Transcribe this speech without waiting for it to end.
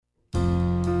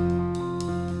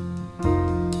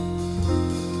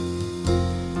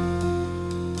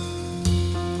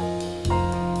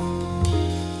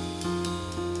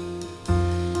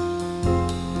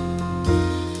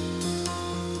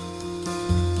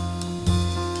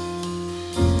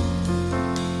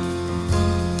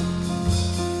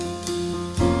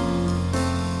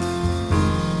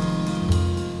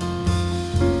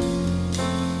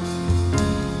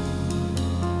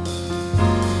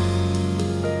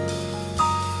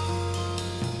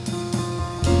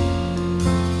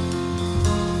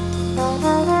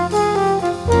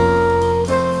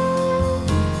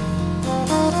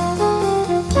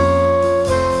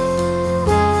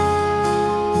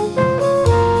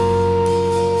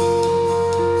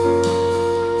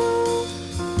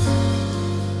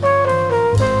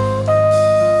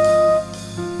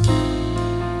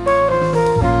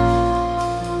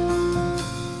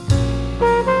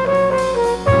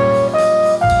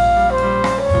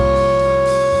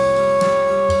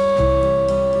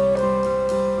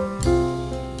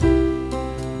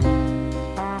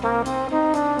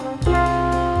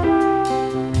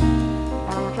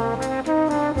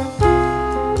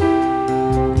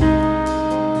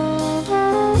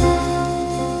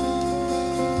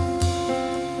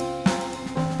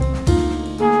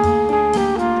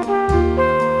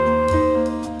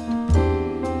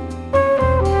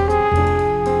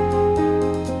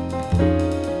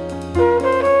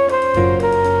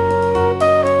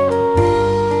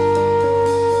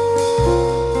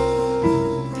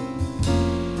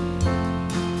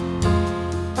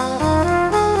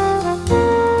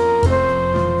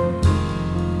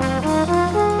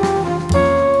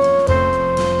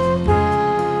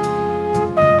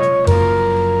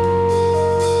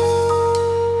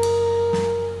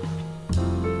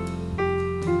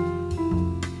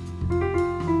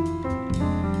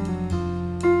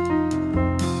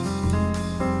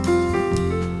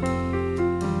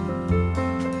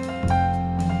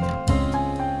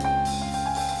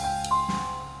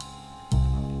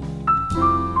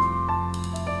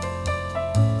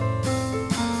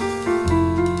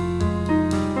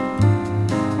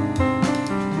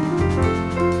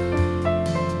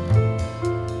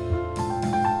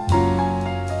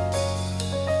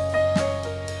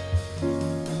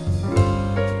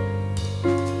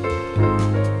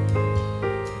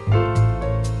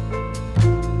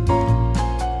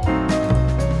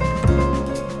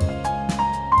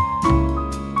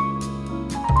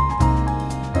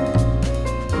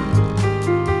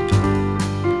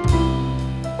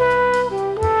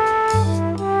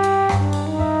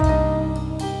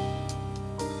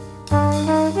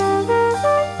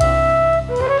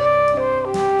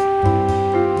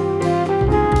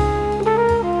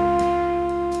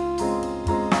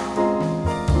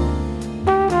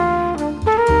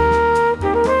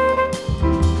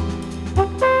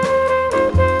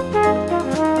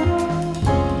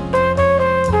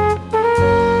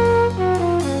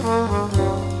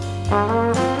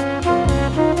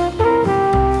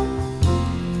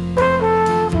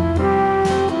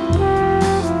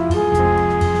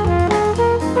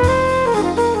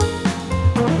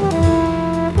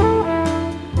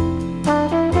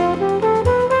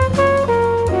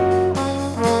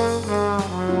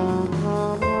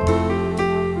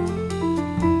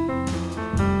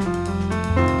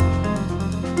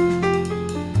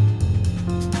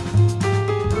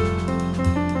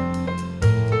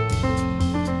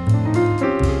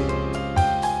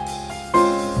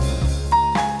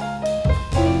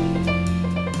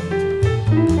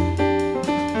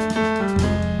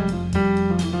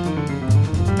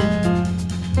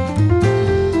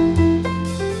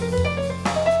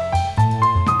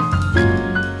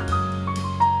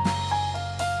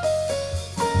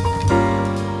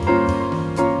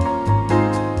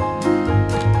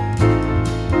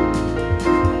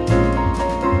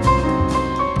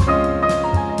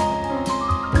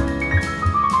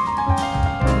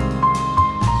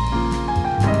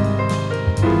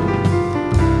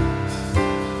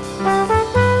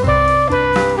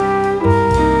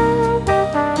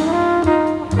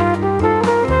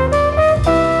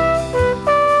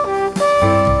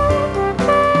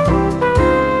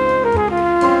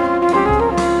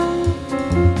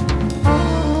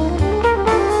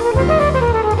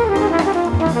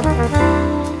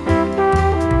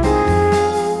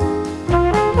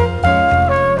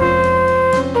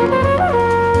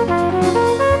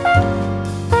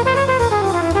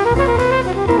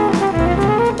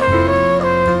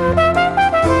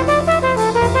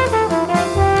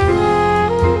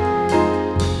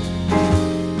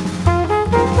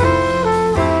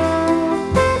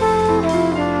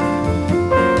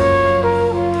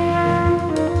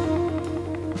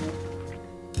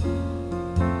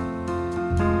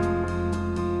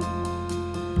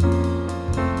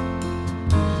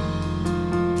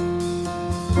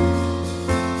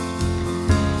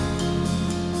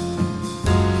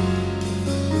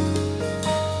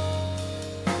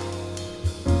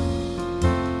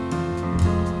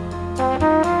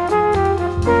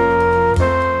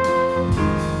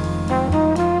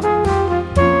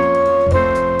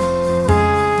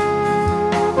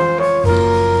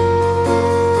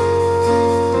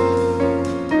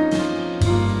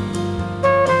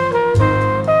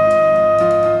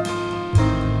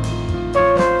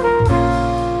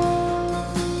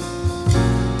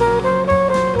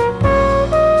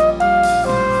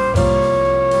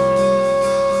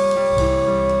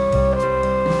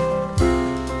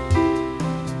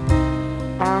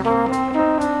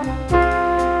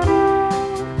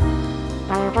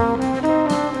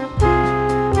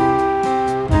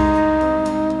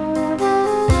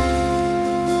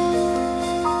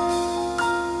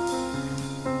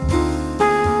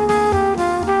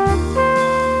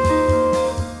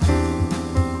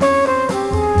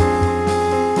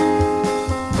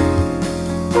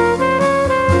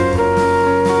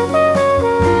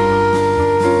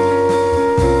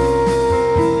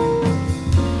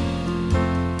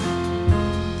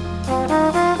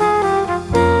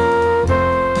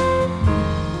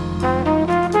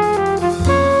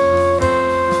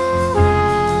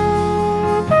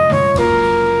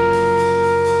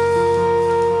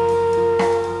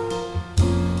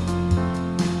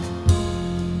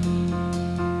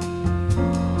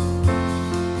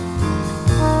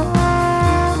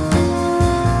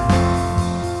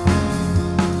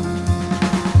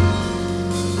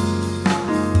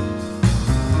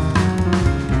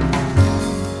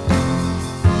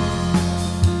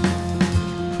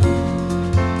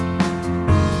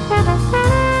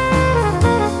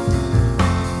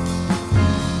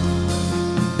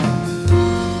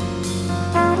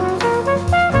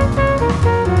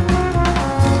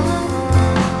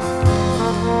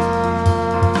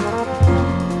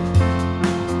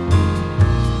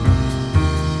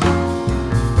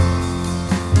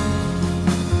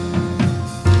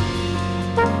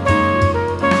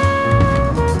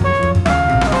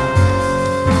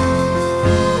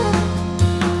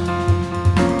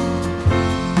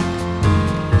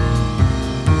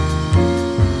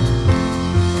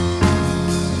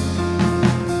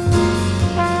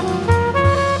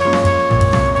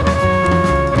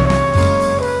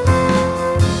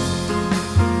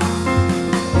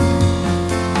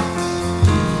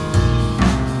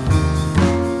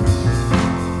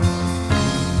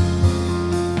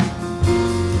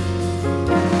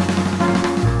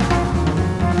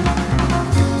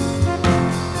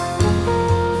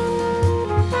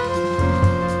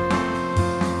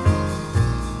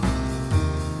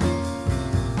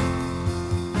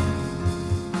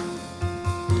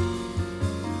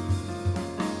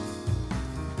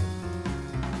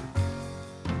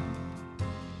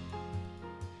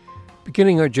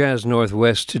Beginning our Jazz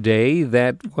Northwest today,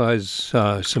 that was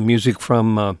some music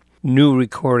from a new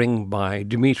recording by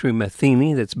Dimitri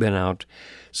Matheny that's been out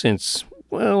since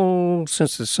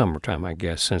the summertime, I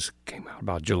guess, since it came out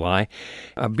about July.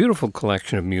 A beautiful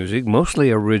collection of music,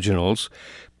 mostly originals,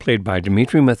 played by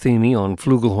Dimitri Matheny on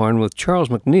flugelhorn with Charles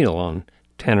McNeil on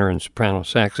tenor and soprano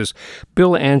saxes.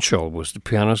 Bill Anshel was the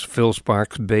pianist, Phil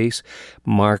Sparks bass,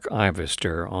 Mark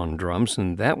Ivester on drums,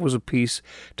 and that was a piece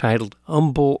titled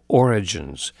Humble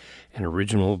Origins, an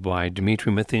original by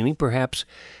Dimitri Matheny, perhaps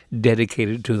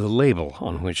dedicated to the label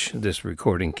on which this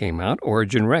recording came out,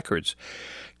 Origin Records.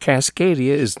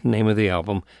 Cascadia is the name of the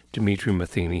album, Dimitri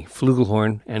Matheny,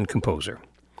 flugelhorn and composer.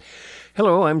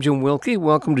 Hello, I'm Jim Wilkie.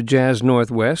 Welcome to Jazz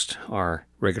Northwest, our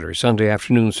regular Sunday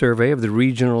afternoon survey of the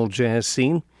regional jazz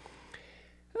scene.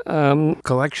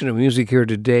 Collection of music here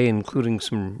today, including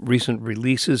some recent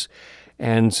releases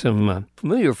and some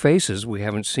familiar faces we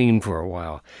haven't seen for a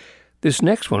while. This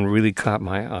next one really caught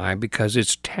my eye because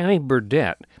it's Tammy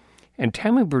Burdett. And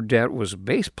Tammy Burdett was a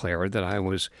bass player that I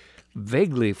was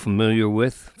vaguely familiar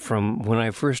with from when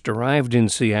I first arrived in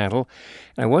Seattle.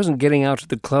 I wasn't getting out to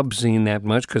the club scene that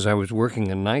much because I was working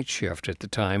a night shift at the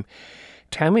time.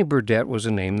 Tammy Burdett was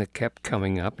a name that kept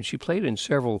coming up, and she played in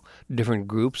several different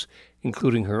groups,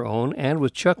 including her own, and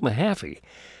with Chuck Mahaffey.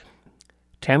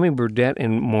 Tammy Burdett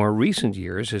in more recent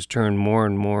years has turned more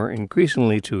and more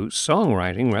increasingly to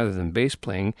songwriting rather than bass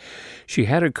playing. She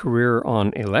had a career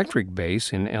on electric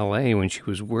bass in L.A. when she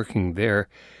was working there,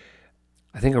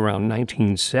 I think around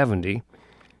 1970.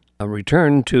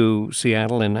 Returned to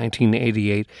Seattle in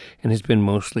 1988 and has been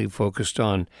mostly focused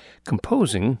on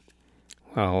composing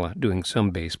while doing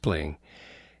some bass playing.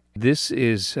 This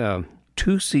is a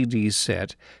 2 CD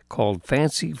set called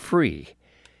Fancy Free.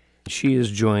 She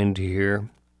is joined here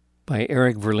by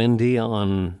Eric Verlinde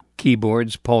on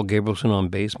keyboards, Paul Gabrielson on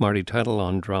bass, Marty Tuttle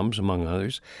on drums, among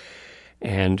others.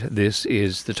 And this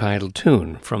is the title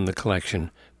tune from the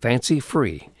collection, Fancy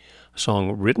Free, a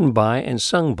song written by and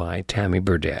sung by Tammy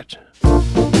Burdett.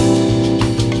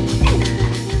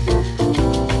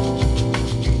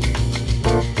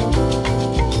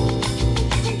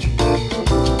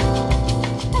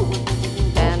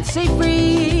 Fancy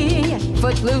free,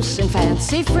 footloose and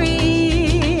fancy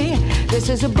free. This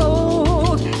is a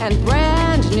bold and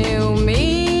brand new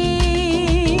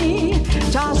me.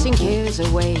 Tossing cares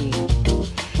away,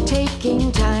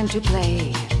 taking time to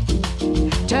play,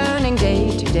 turning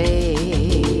day to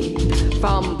day.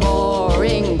 From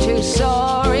boring to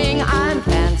soaring, I'm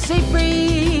fancy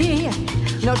free.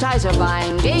 No ties are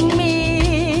binding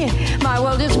me. My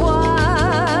world is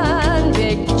one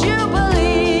big jubilee.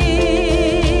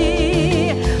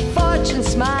 Fortune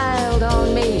smiled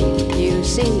on me, you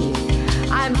see.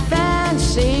 I'm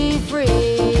fancy free.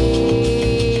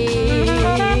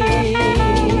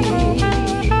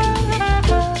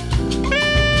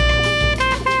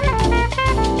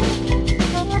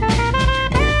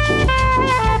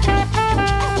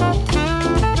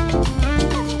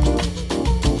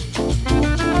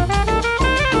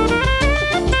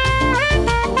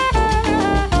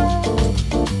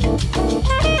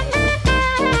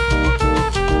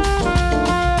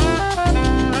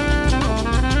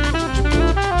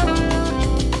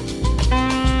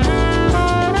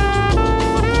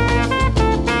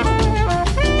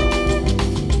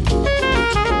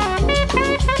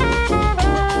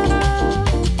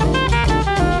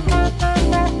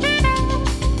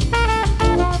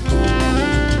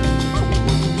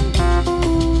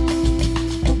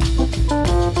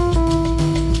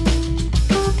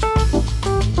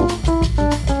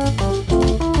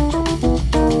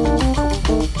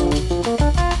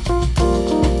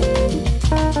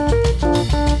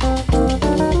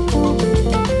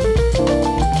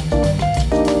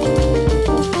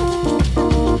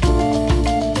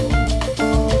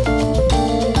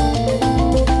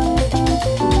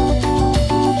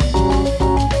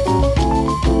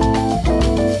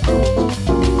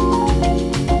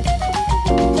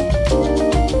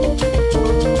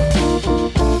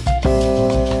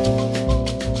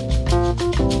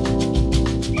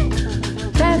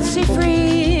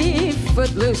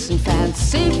 And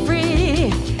fancy free.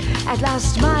 At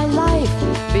last my life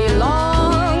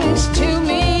belongs to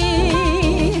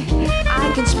me.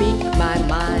 I can speak my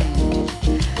mind,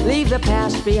 leave the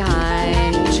past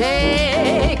behind,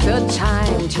 take the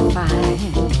time to find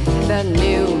the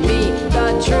new me,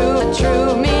 the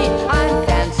true me. I'm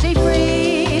fancy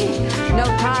free, no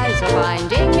ties are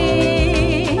binding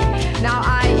me. Now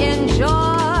I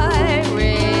enjoy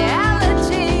reality.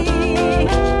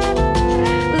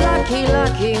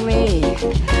 Lucky me,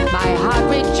 my heart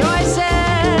rejoices.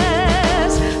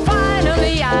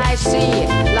 Finally I see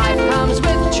life come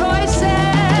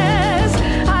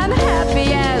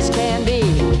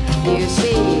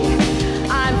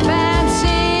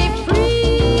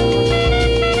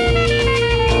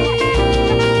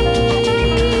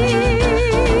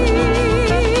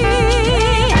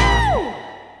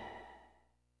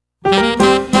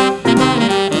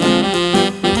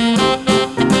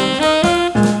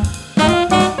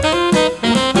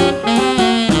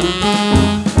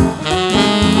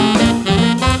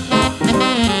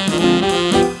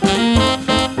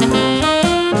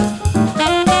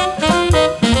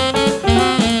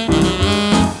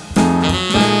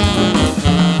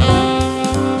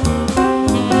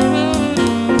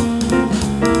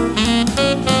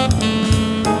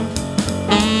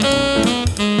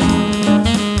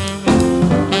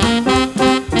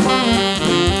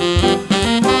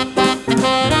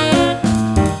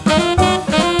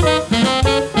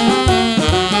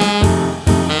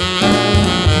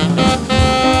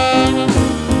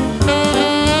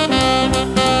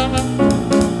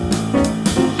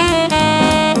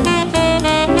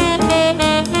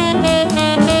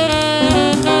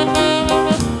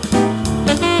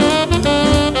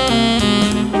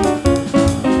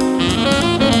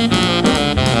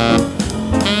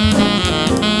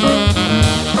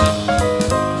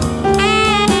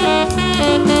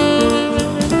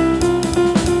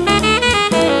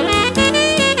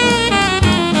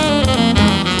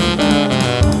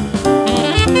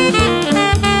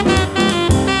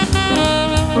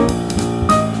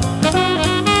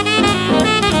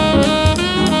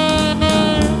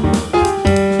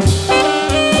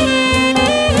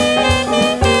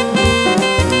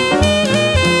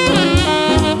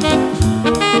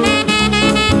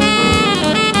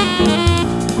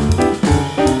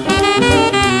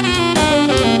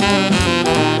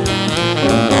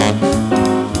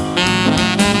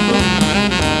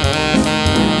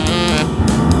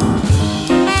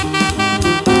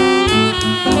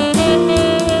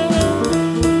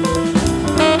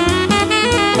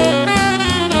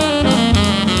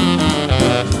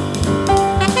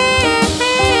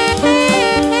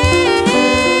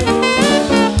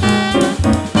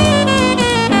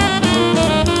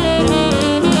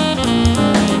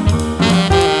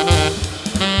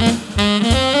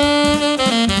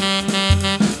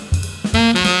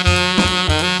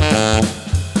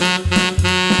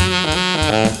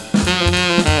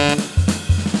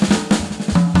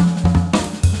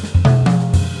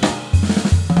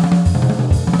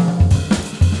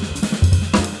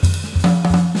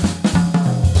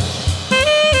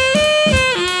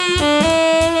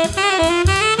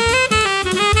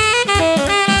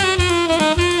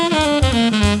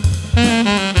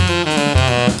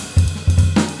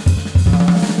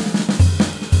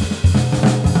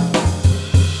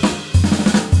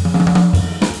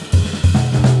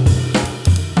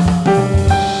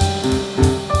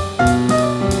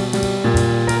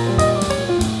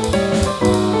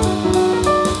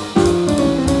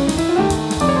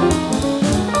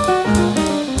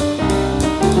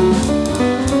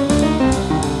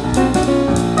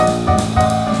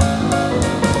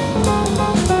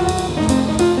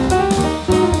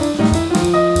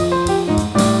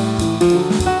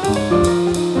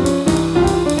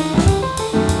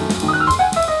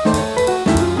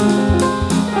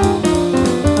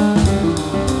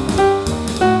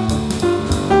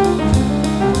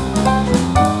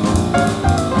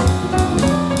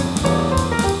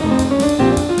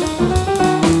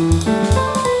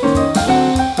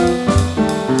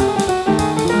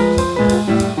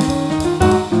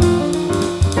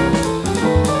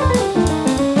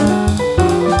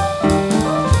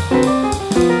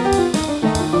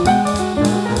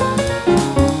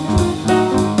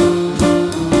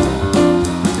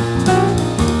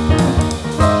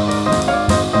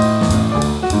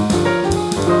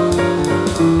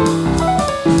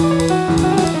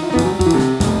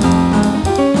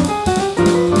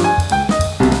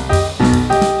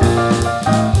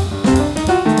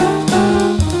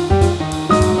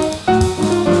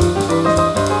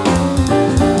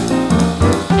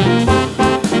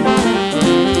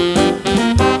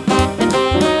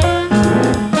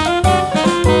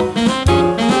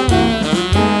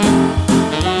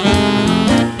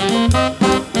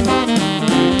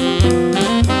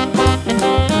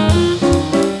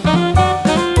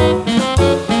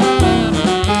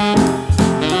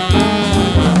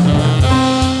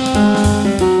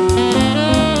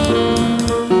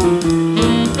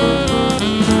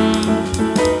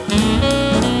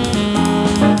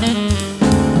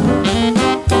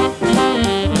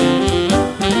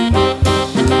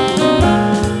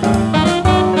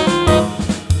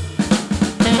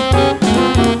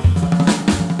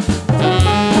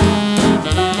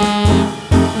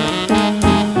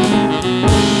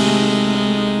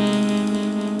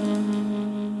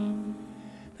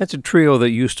That's a trio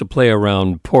that used to play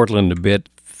around Portland a bit,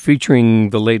 featuring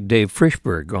the late Dave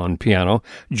Frischberg on piano,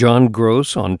 John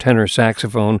Gross on tenor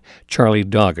saxophone, Charlie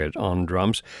Doggett on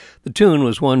drums. The tune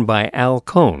was one by Al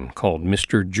Cohn called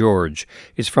Mr. George.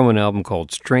 It's from an album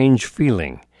called Strange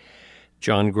Feeling.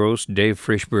 John Gross, Dave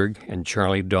Frischberg, and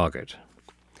Charlie Doggett.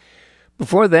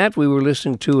 Before that, we were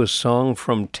listening to a song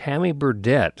from Tammy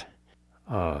Burdett,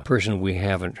 a person we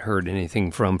haven't heard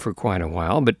anything from for quite a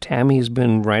while, but Tammy's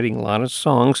been writing a lot of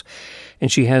songs,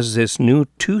 and she has this new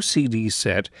 2-CD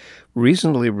set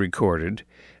recently recorded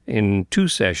in 2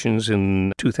 sessions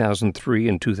in 2003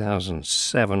 and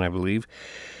 2007, I believe.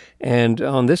 And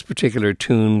on this particular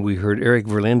tune, we heard Eric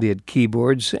Verlinde at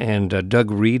keyboards and Doug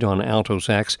Reed on alto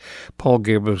sax, Paul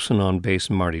Gabrielson on bass,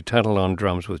 and Marty Tuttle on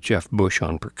drums with Jeff Bush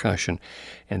on percussion.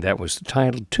 And that was the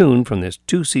title tune from this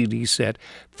 2-CD set,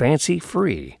 Fancy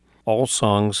Free, all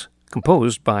songs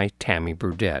composed by Tammy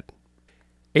Burdett.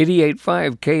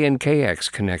 88.5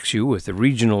 KNKX connects you with the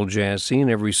regional jazz scene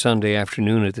every Sunday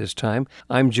afternoon at this time.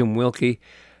 I'm Jim Wilkie.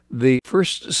 The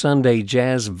First Sunday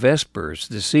Jazz Vespers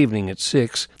this evening at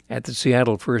 6 at the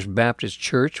Seattle First Baptist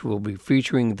Church will be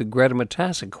featuring the Greta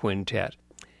Matassa Quintet.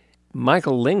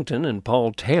 Michael Lington and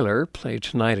Paul Taylor play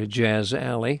tonight at Jazz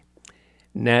Alley.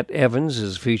 Nat Evans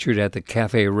is featured at the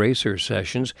Cafe Racer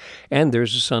Sessions, and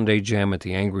there's a Sunday jam at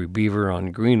the Angry Beaver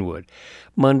on Greenwood.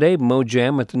 Monday, Mo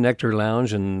Jam at the Nectar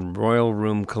Lounge and Royal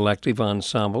Room Collective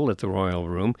Ensemble at the Royal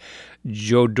Room.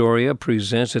 Joe Doria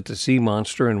presents at the Sea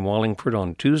Monster in Wallingford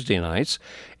on Tuesday nights,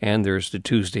 and there's the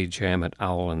Tuesday jam at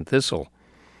Owl and Thistle.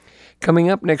 Coming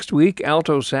up next week,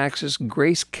 alto saxist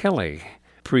Grace Kelly,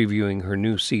 previewing her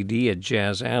new CD at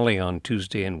Jazz Alley on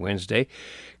Tuesday and Wednesday.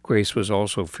 Grace was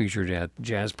also featured at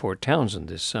Jazzport Townsend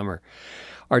this summer.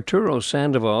 Arturo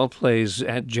Sandoval plays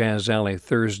at Jazz Alley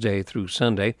Thursday through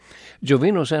Sunday.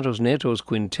 Jovino Santos Neto's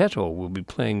Quinteto will be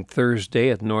playing Thursday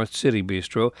at North City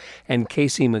Bistro, and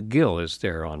Casey McGill is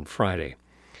there on Friday.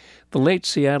 The late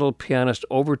Seattle pianist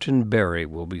Overton Berry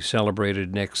will be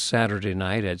celebrated next Saturday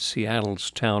night at Seattle's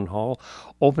Town Hall,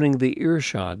 opening the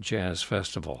Earshot Jazz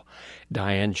Festival.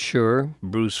 Diane Shure,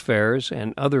 Bruce Fares,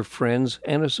 and other friends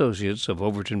and associates of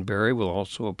Overton Berry will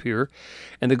also appear,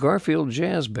 and the Garfield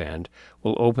Jazz Band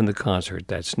will open the concert.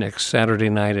 That's next Saturday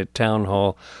night at Town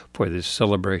Hall for this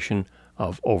celebration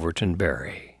of Overton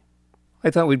Berry. I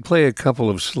thought we'd play a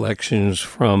couple of selections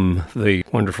from the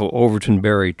wonderful Overton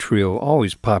Berry Trio,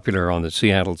 always popular on the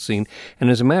Seattle scene,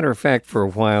 and as a matter of fact, for a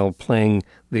while playing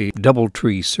the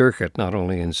Doubletree circuit, not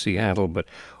only in Seattle, but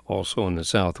also in the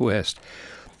Southwest.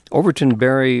 Overton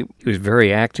Berry was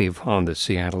very active on the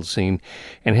Seattle scene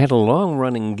and had a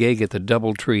long-running gig at the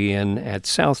Doubletree Inn at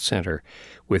South Center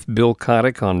with Bill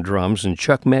Kotick on drums and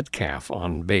Chuck Metcalf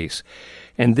on bass.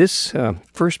 And this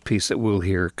first piece that we'll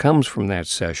hear comes from that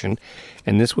session,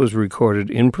 and this was recorded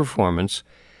in performance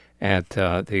at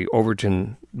the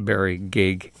Overton Berry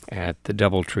gig at the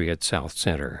Doubletree at South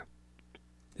Center.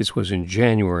 This was in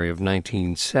January of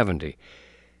 1970,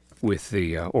 with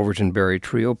the Overton Berry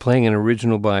Trio playing an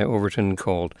original by Overton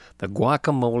called The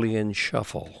Guacamolean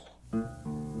Shuffle.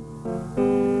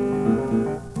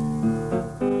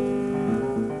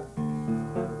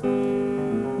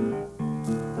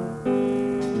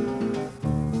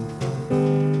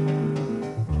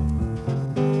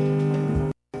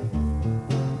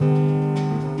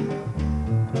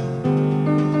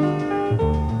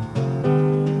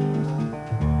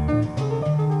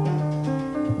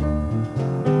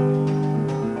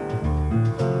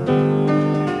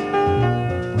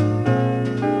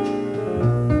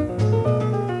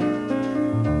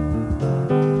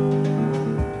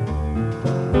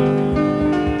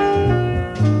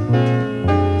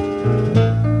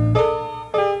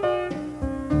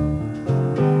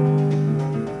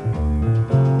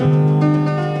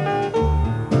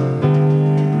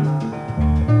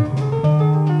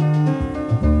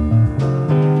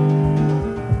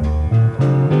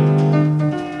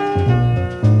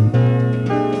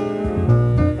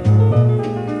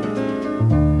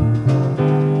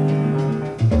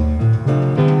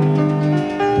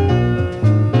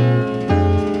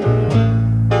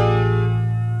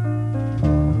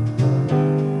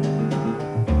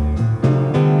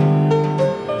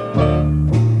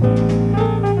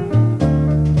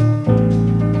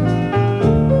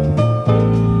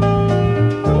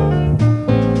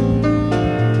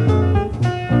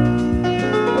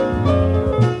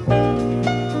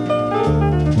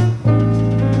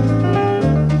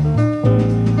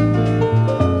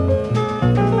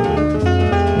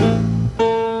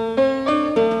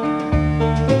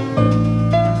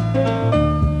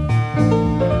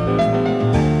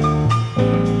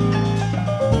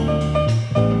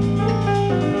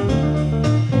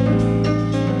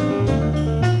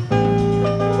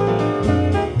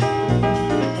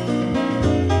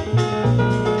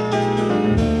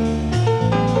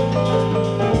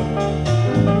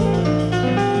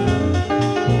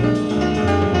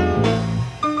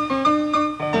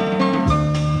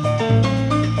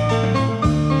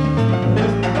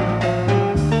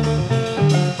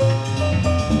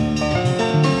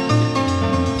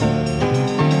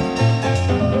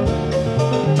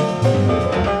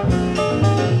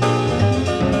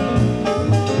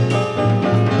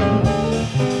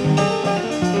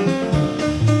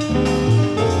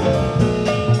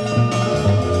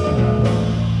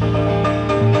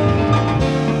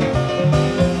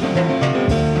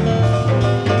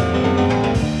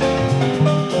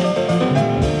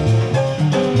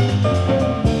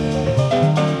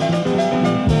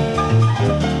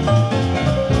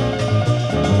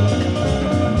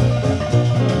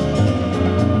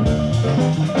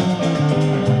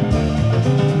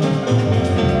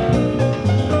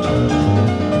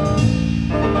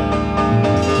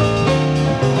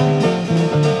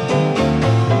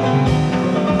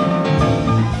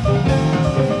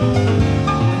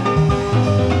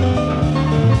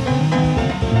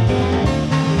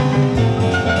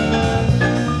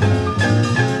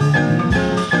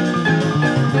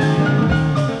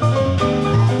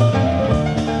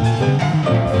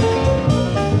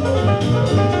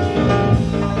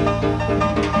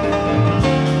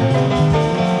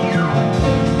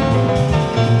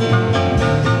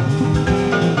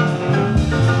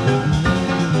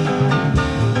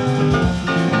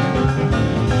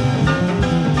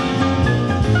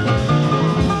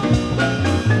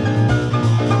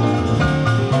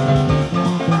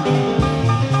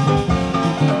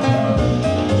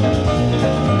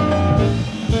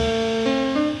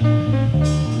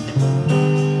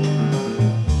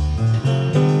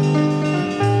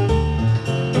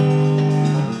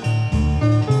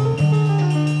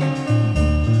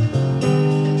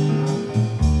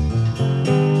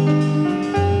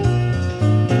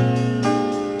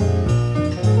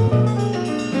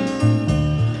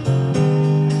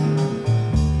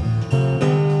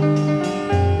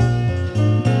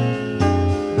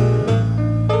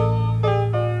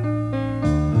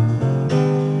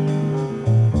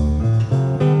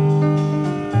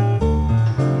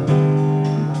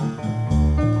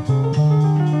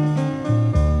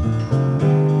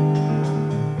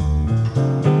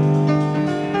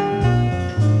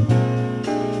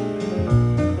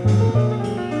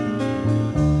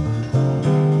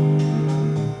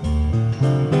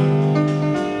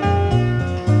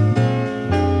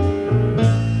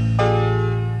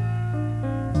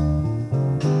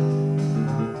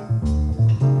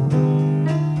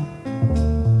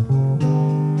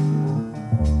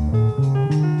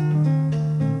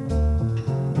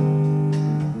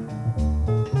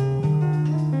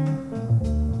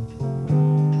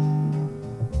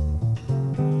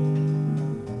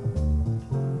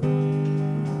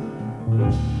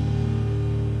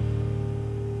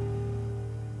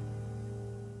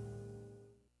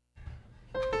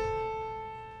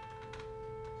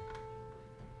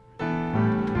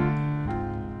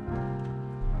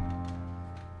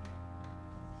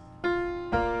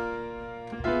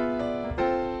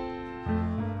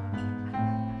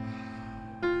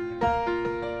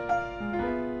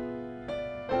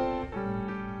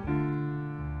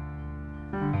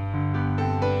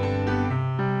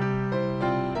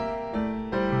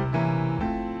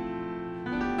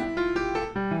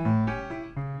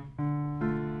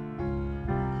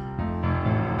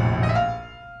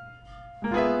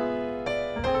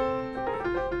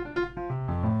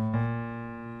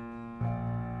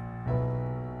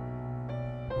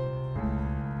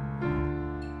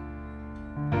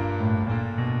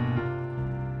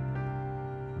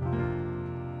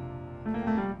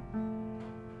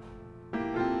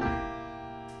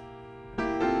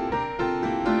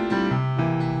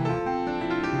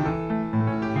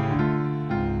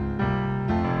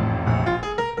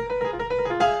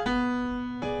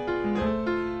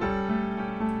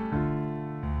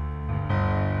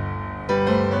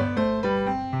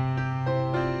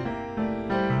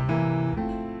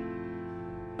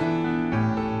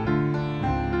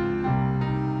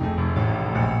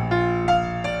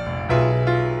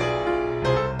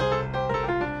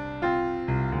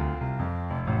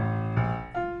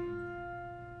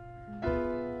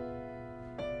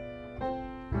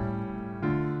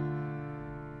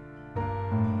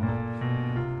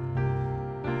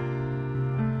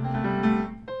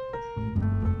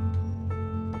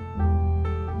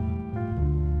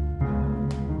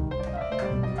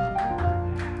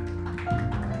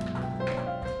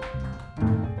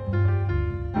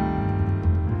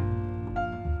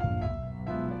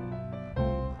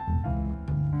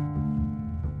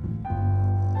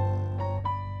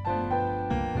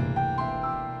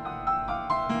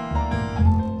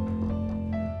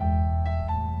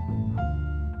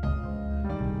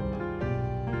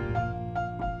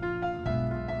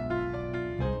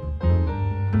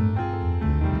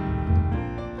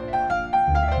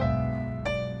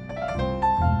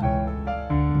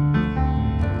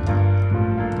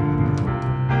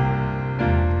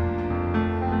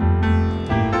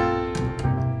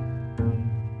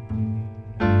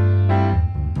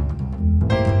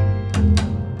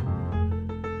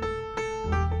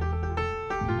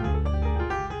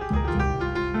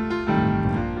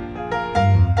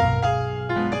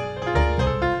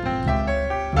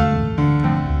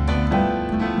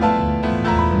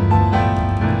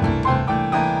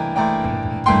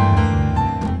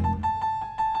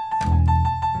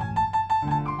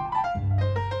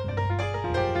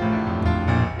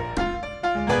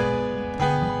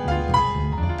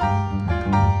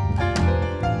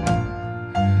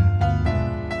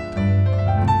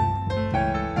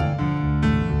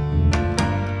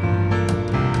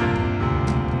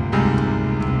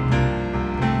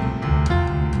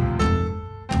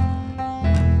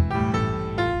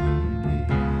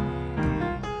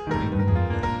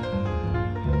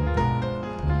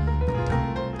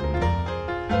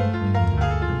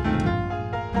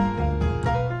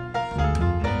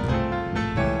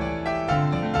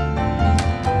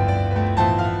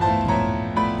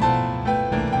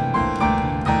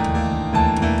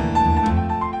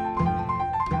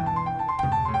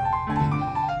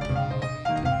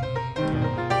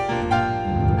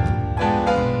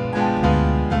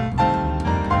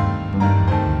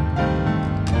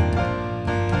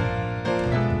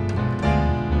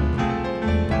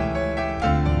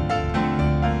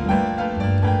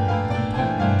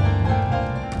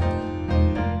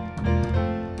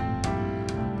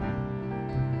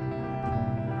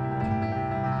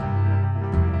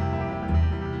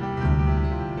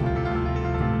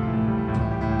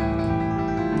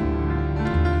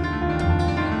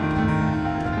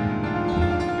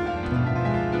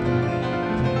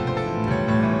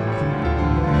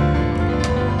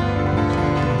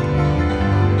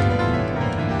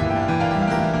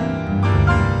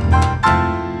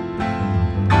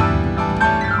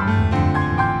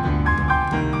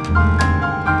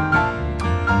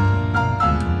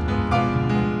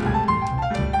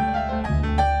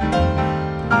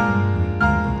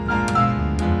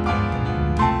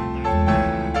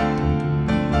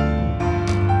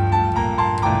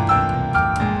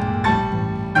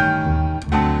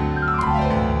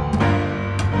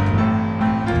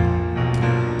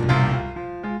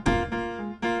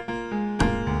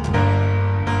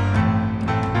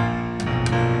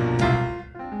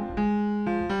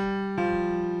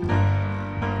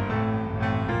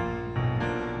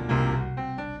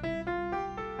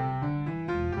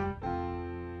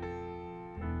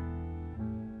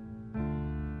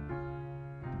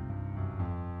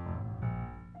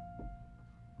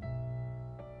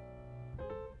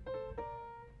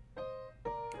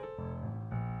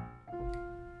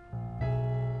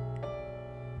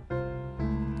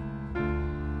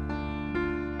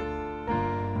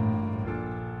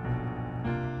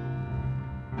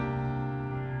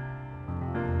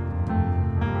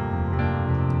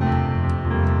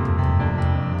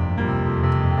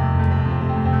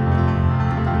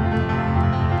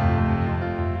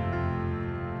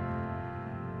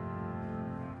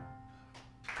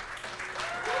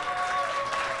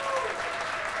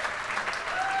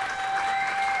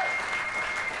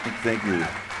 Thank you.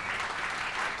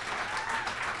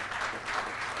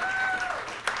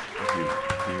 Thank you.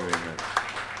 Thank you very much.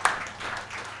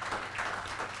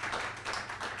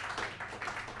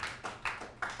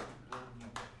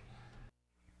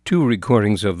 Two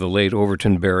recordings of the late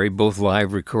Overton Berry, both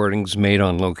live recordings made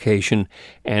on location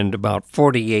and about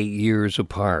 48 years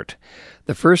apart.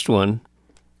 The first one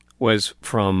was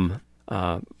from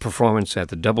performance at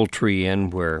the Doubletree Inn,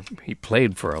 where he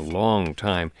played for a long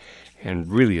time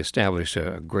and really established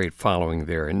a great following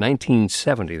there. In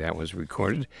 1970, that was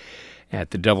recorded at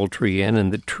the Doubletree Inn,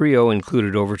 and the trio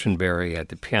included Overton Berry at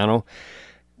the piano,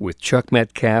 with Chuck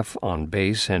Metcalf on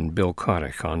bass and Bill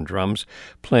Kotick on drums,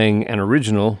 playing an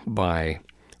original by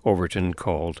Overton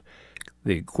called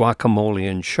the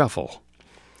Guacamolean Shuffle.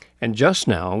 And just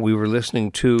now we were listening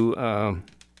to a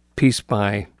piece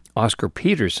by Oscar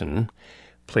Peterson,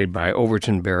 played by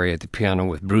Overton Berry at the piano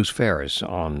with Bruce Ferris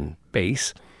on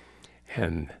bass,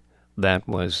 and that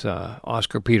was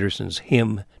Oscar Peterson's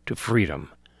Hymn to Freedom.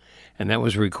 And that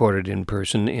was recorded in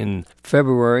person in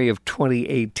February of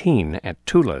 2018 at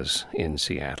Tula's in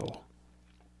Seattle.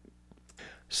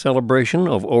 Celebration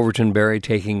of Overton Berry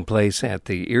taking place at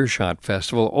the Earshot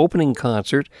Festival opening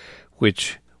concert,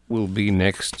 which will be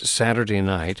next Saturday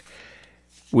night,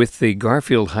 with the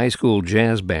Garfield High School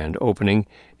Jazz Band opening,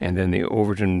 and then the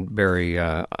Overton Berry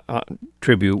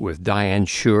tribute with Diane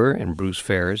Shure and Bruce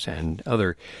Ferris and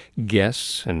other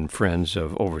guests and friends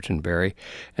of Overton Berry.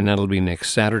 And that'll be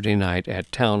next Saturday night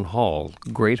at Town Hall,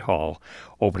 Great Hall,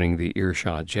 opening the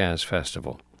Earshot Jazz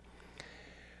Festival.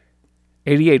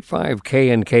 88.5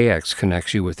 KNKX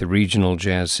connects you with the regional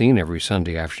jazz scene every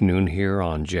Sunday afternoon here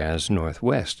on Jazz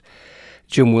Northwest.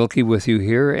 Jim Wilkie with you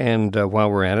here, and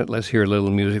while we're at it, let's hear a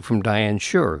little music from Diane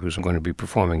Shure, who's going to be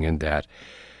performing in that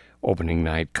opening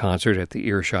night concert at the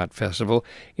Earshot Festival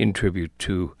in tribute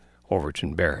to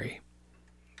Overton Berry.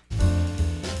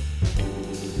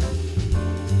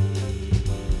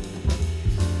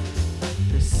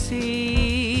 The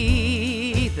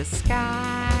sea, the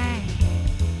sky,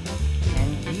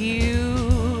 and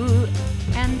you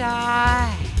and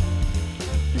I.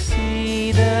 The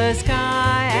sea, the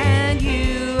sky, and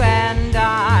you and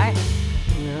I.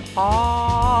 We're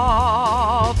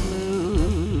all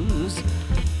blues,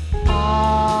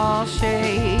 all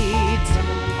shades,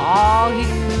 all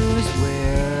hues.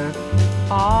 We're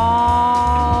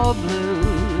all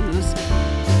blues.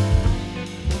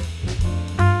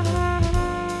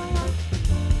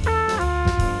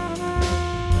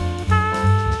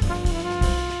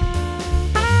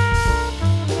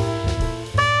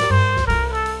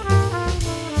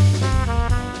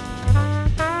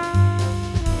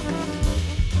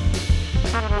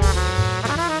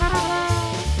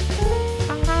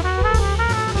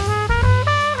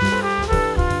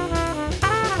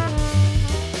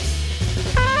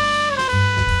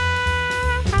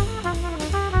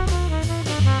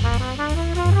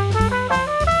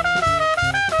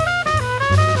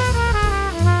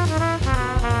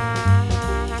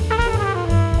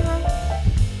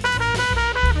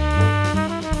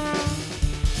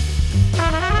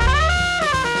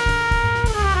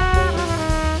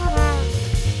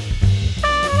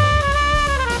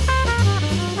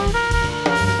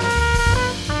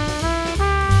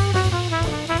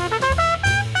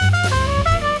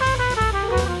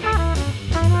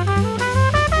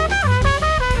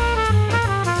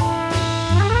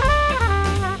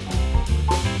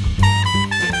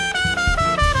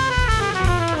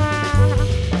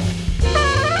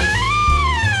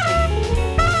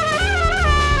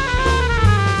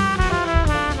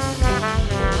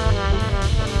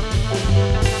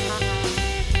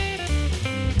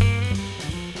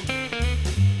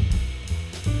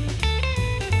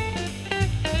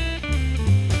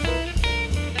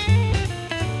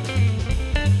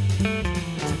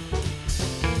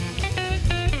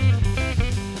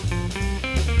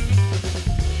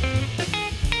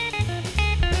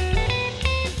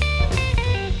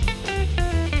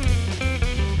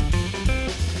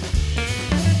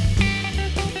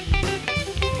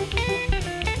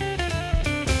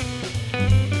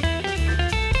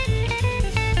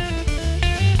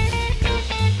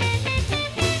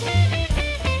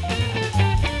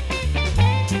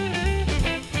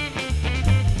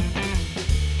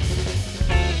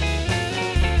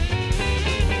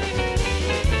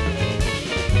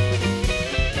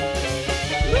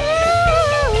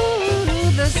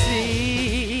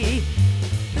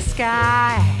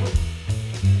 Sky,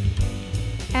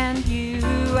 and you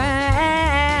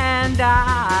and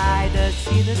I, the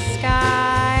sea, the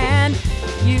sky, and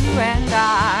you and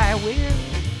I, we're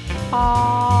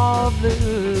all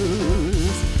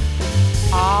blues,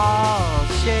 all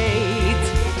shades,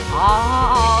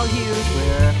 all hues,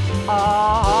 we're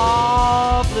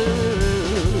all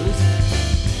blues.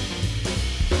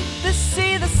 The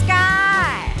sea, the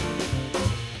sky,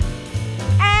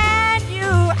 and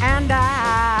you and I.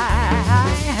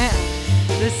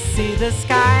 The sea, the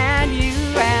sky, and you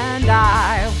and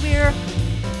I, we're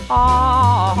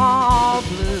all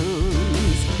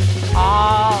blues,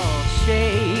 all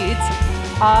shades,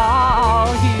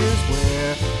 all hues,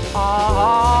 we're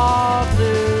all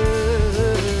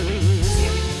blues,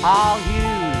 all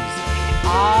hues,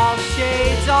 all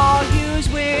shades, all hues,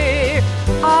 we're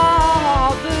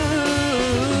all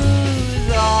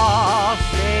blues, all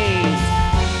shades,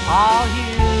 all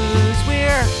hues,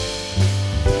 we're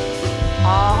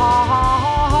all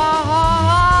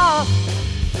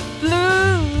blues.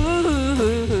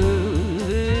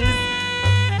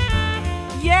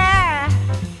 Yeah.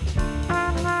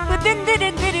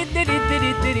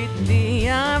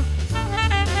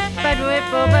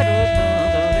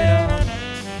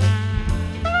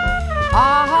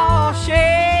 All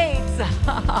shades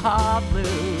of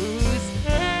blues,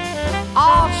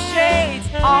 all shades,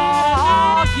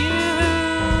 all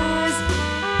hues.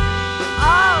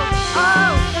 Oh,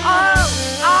 oh, oh,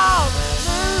 all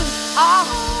blues, all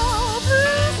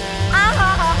blues.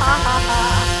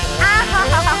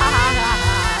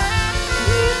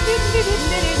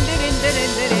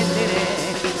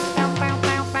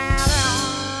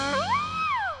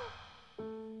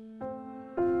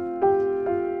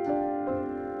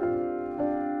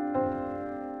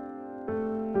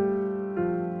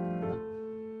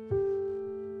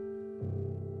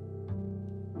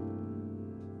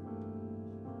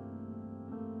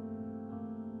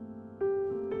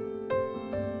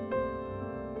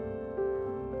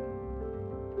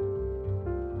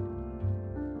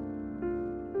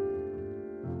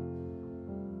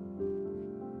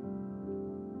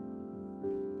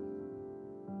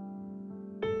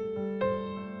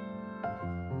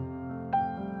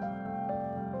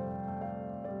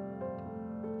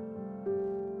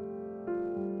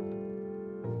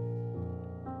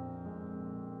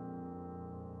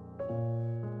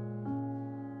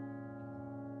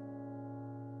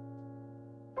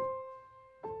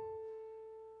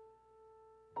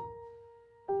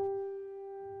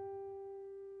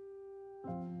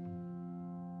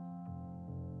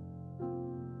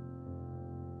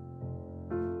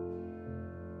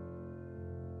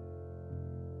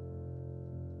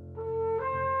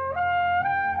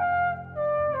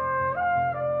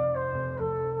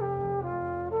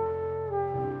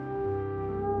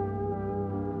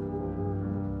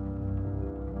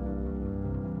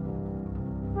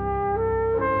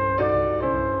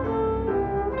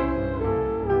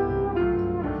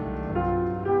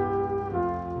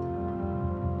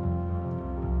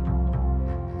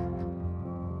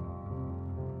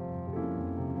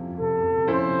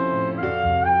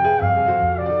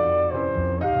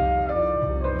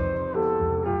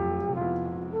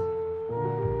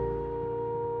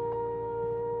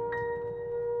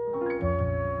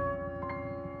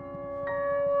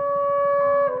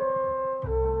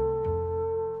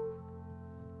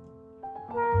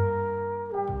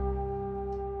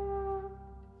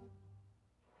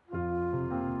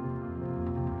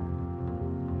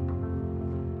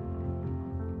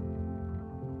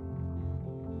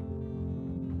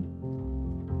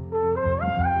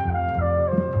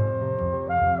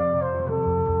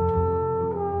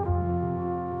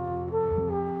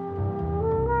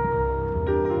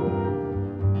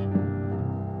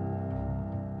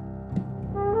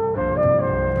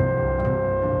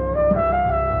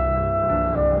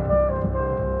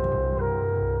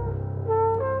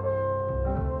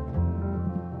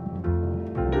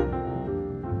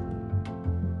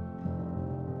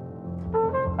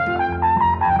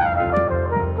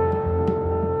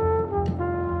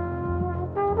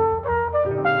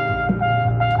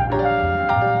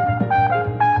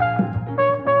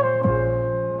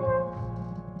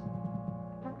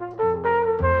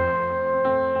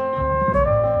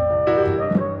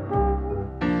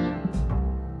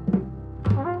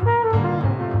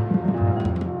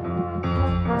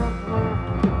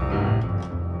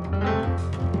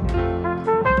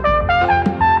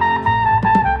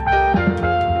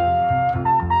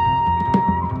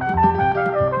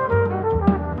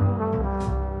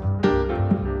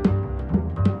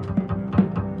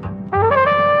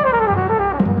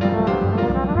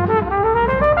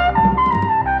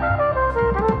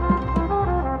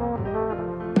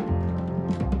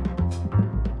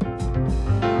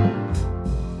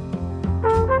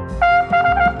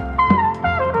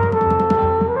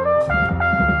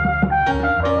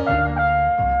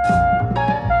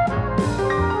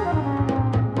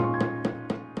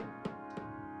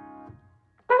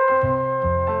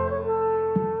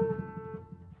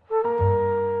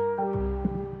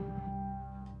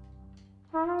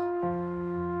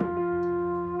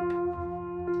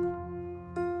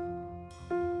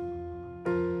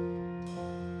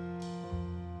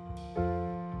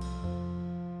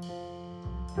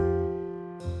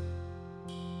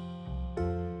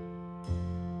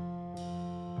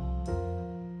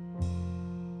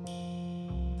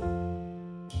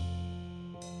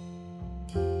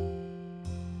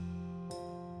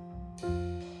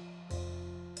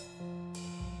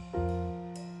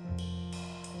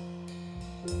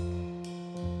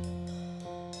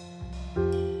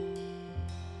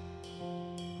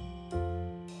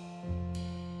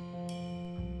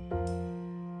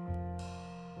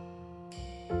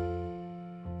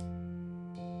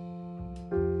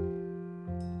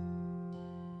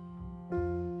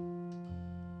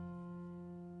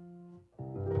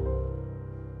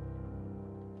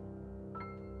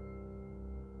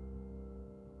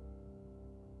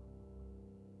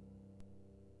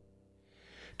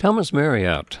 Thomas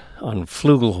Marriott on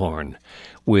flugelhorn,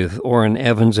 with Orrin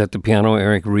Evans at the piano,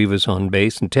 Eric Rivas on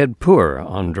bass, and Ted Poor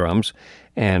on drums,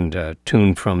 and a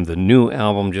tune from the new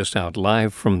album just out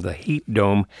live from the Heat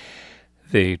Dome,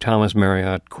 the Thomas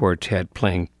Marriott Quartet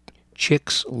playing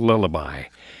Chick's Lullaby.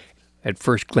 At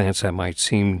first glance, that might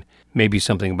seem maybe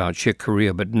something about Chick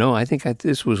Corea, but no, I think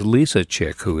this was Lisa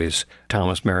Chick, who is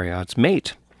Thomas Marriott's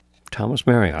mate. Thomas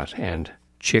Marriott and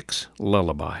Chick's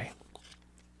Lullaby.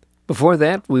 Before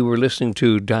that, we were listening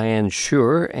to Diane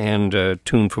Shure and a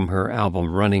tune from her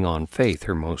album Running on Faith,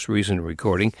 her most recent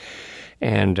recording,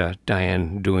 and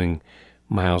Diane doing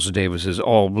Miles Davis's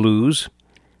All Blues,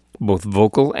 both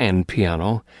vocal and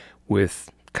piano,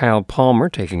 with Kyle Palmer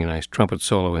taking a nice trumpet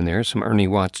solo in there, some Ernie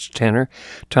Watts tenor.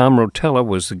 Tom Rotella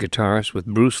was the guitarist with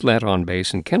Bruce Lett on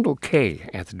bass and Kendall Kay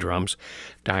at the drums.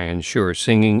 Diane Shure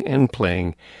singing and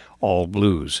playing All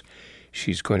Blues.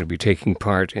 She's going to be taking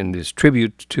part in this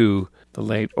tribute to the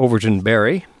late Overton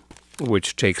Berry,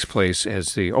 which takes place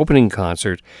as the opening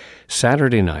concert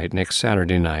next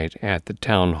Saturday night at the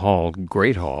Town Hall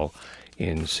Great Hall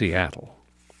in Seattle.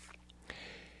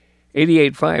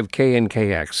 88.5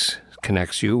 KNKX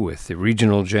connects you with the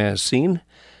regional jazz scene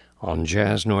on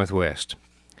Jazz Northwest.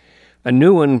 A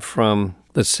new one from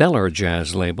the Cellar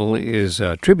Jazz label is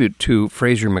a tribute to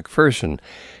Fraser McPherson,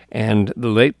 and the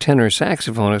late tenor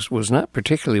saxophonist was not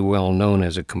particularly well known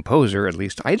as a composer, at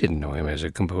least I didn't know him as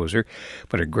a composer,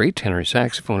 but a great tenor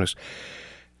saxophonist.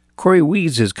 Corey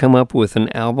Weeds has come up with an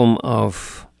album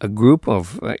of a group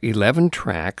of 11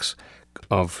 tracks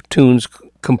of tunes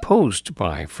composed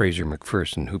by Fraser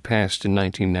McPherson, who passed in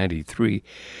 1993.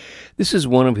 This is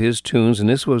one of his tunes, and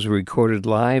this was recorded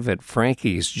live at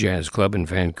Frankie's Jazz Club in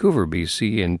Vancouver,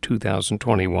 BC in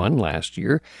 2021, last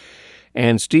year.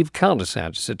 And Steve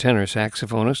Caldesat is a tenor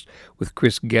saxophonist, with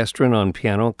Chris Gestrin on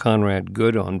piano, Conrad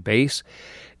Good on bass,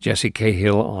 Jesse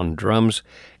Cahill on drums,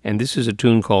 and this is a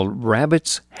tune called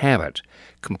Rabbit's Habit,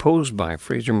 composed by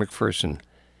Fraser McPherson.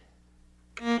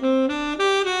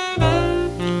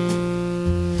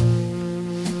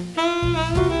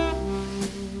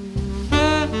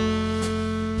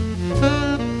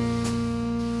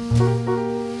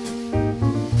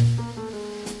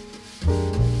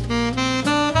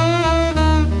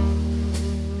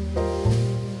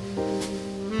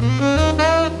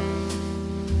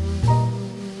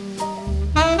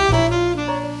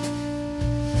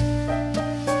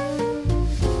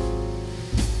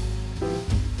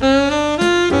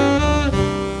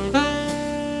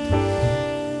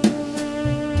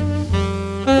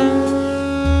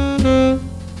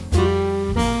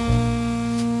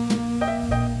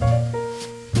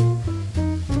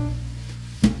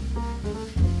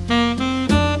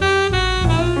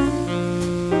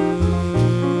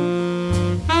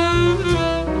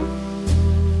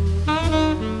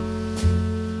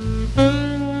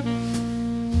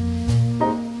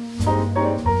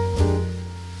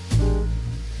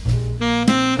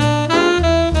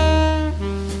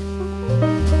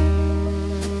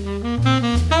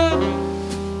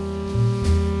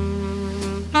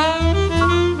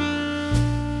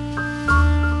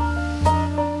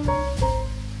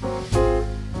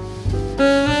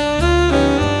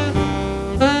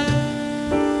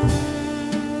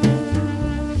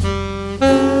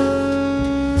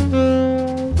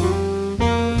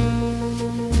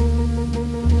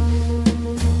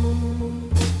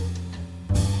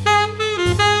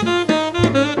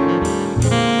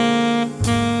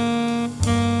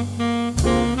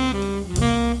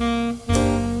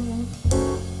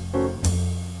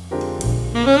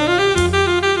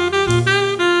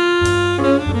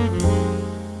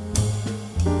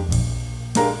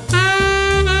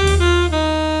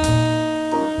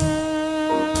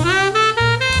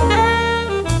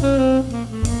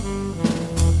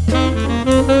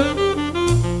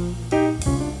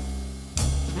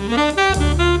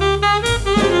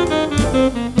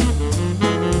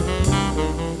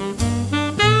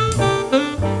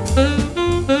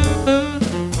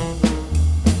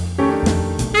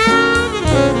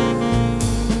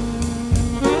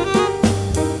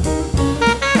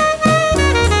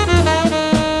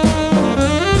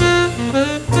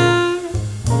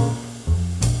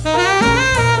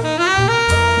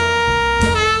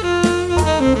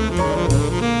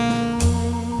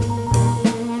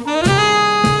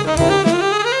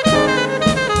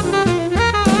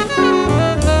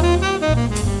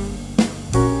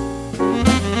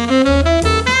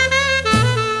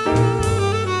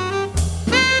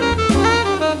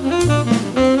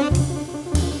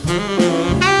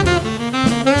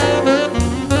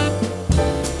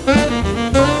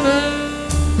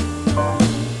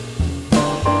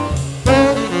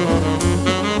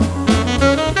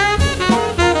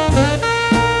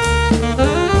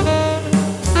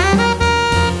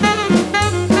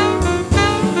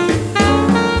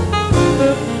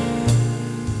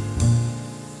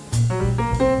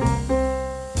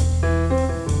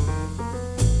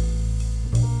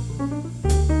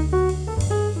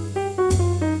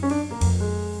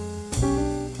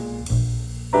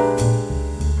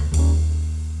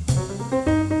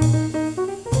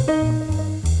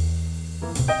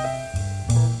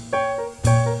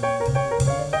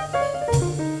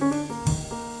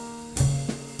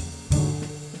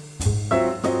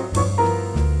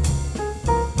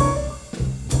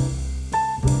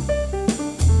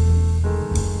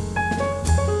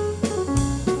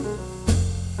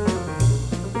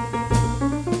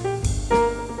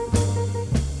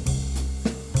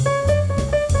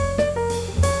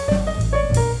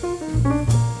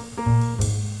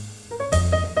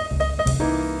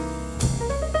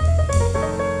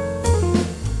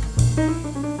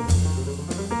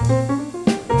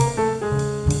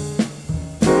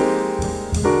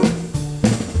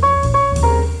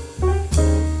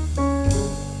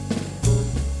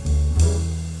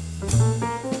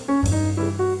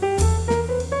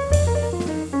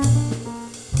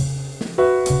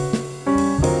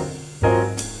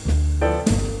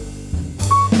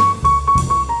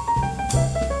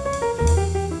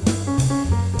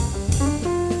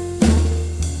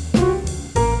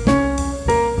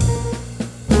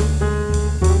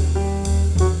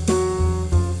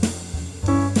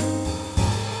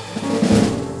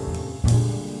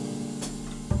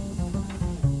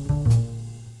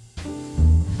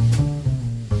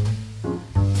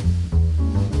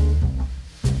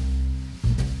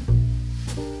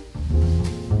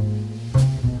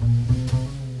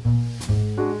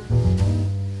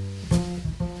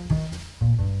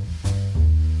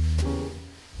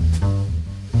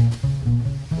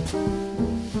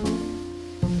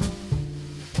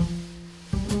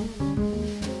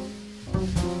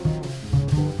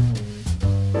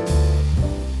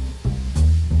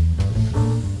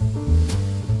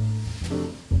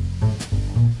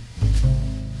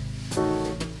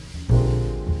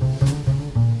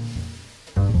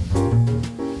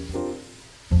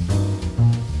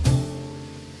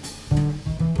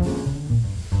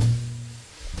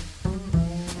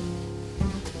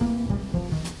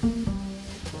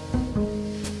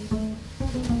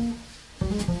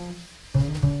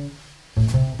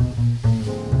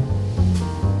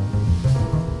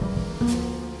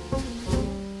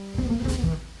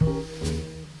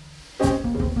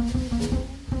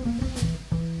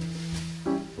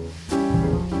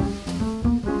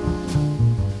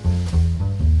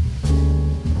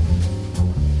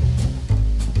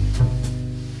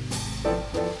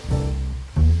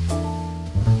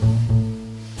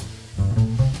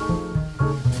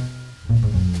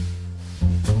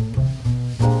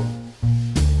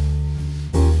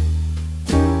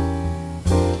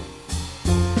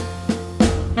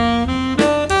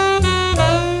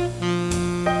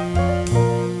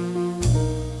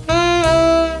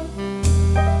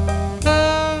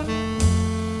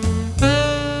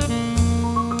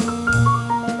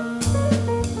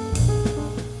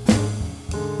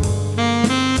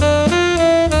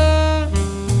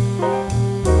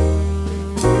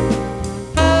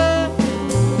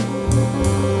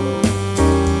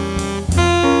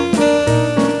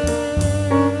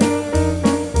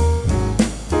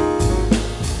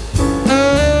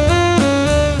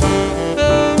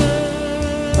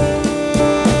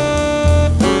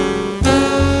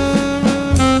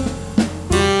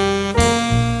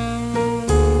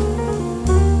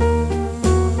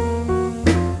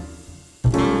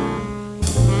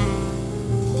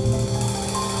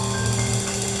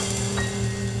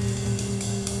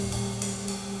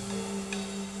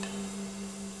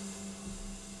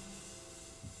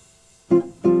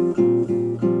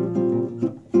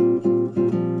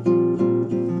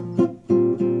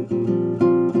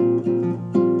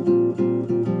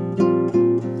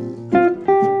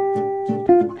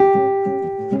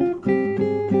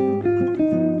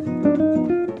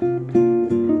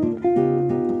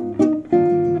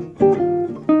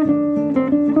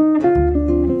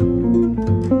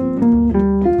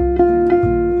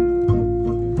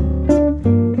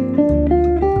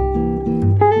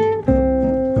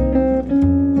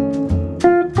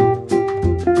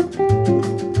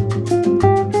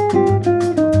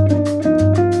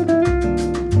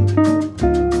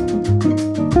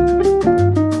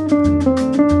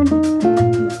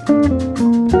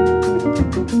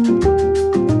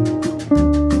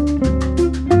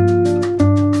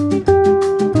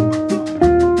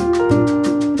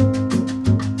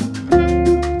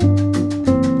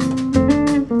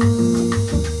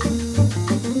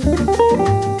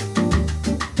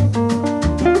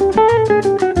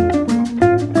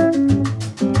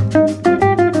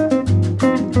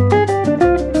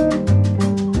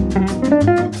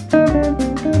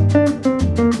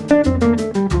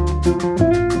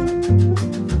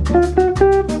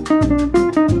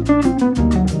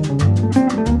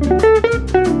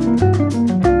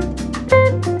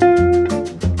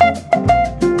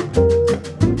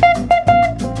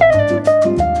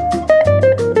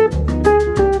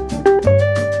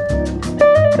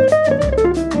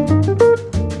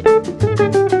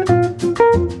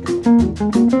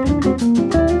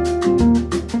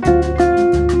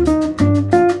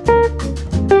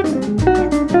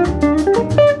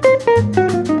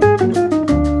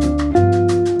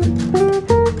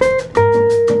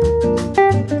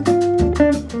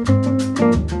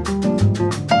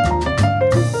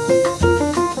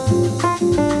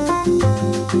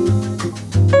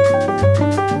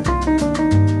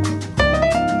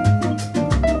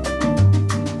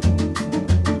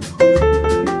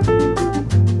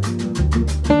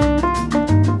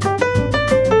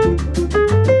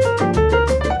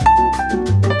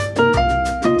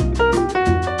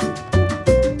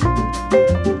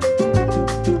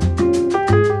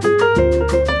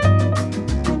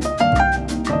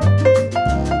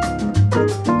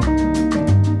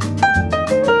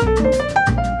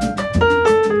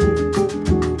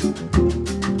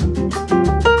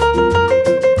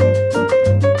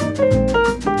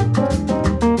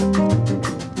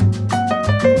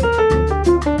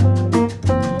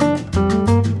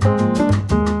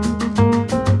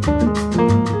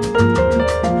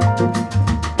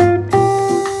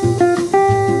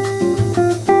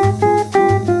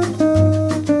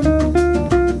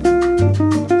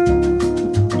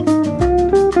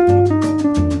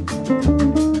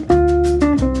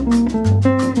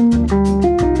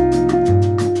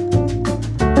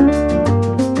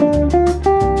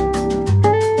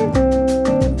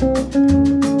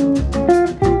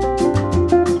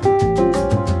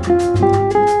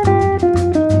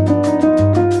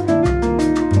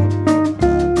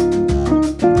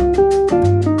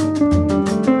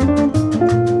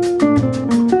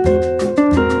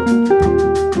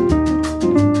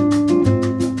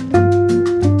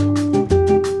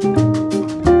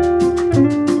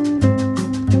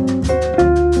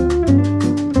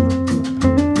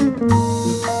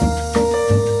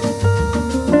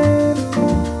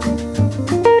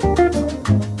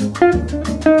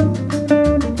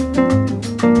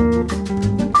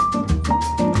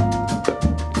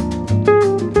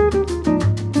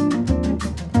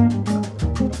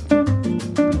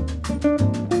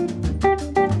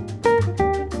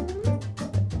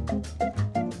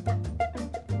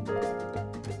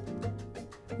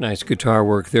 Nice guitar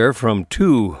work there from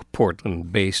two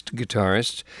Portland-based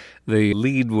guitarists. The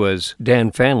lead was Dan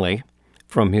Fanley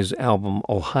from his album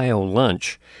Ohio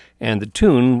Lunch, and the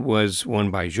tune was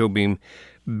one by Jobim,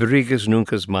 Brigas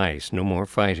Nunca Mais, No More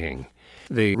Fighting.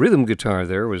 The rhythm guitar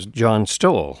there was John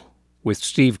Stoll, with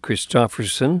Steve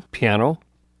Christofferson, piano,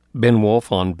 Ben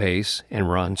Wolf on bass, and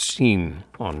Ron Steen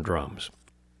on drums.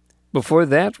 Before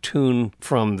that, tune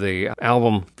from the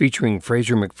album featuring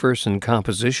Fraser McPherson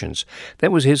compositions.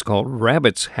 That was his called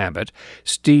Rabbit's Habit.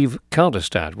 Steve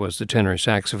Kaldestad was the tenor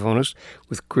saxophonist,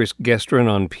 with Chris Gestrin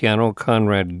on piano,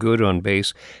 Conrad Good on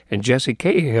bass, and Jesse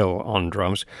Cahill on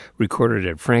drums, recorded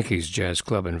at Frankie's Jazz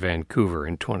Club in Vancouver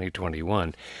in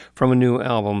 2021, from a new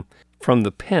album from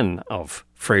the pen of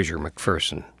Fraser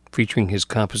McPherson, featuring his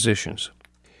compositions.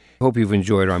 Hope you've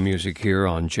enjoyed our music here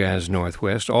on Jazz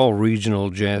Northwest, all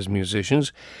regional jazz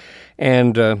musicians.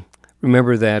 And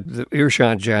remember that the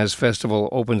Earshot Jazz Festival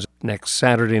opens next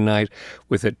Saturday night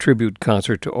with a tribute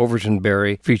concert to Overton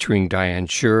Berry featuring Diane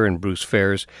Shure and Bruce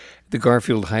Fares. The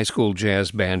Garfield High School Jazz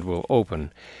Band will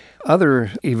open.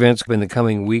 Other events in the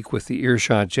coming week with the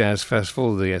Earshot Jazz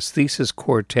Festival, the Aesthesis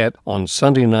Quartet on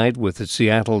Sunday night with the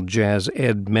Seattle Jazz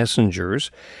Ed Messengers,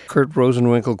 Kurt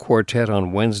Rosenwinkel Quartet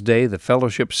on Wednesday, the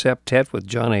Fellowship Septet with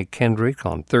John A. Kendrick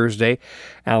on Thursday,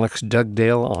 Alex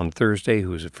Dugdale on Thursday,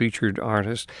 who is a featured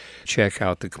artist. Check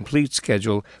out the complete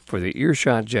schedule for the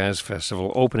Earshot Jazz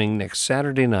Festival opening next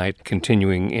Saturday night,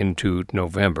 continuing into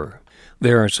November.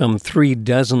 There are some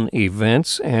 36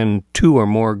 events and 2 or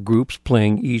more groups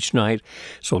playing each night,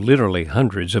 so literally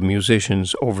hundreds of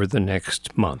musicians over the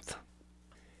next month.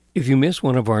 If you miss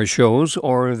one of our shows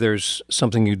or there's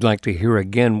something you'd like to hear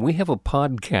again, we have a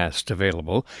podcast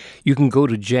available. You can go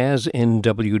to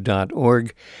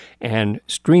jazznw.org and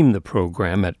stream the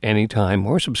program at any time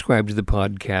or subscribe to the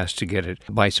podcast to get it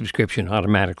by subscription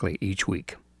automatically each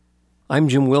week. I'm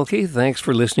Jim Wilkie. Thanks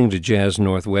for listening to Jazz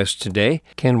Northwest today.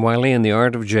 Ken Wiley and the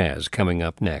Art of Jazz coming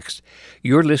up next.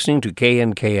 You're listening to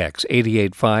KNKX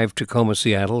 88.5 Tacoma,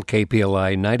 Seattle,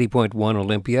 KPLI 90.1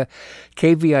 Olympia,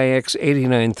 KVIX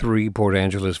 89.3 Port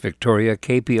Angeles, Victoria,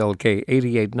 KPLK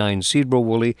 88.9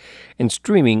 Cedro-Woolley, and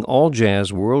streaming all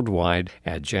jazz worldwide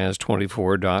at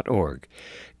jazz24.org.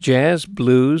 Jazz,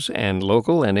 blues, and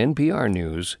local and NPR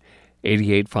news,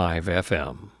 88.5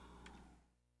 FM.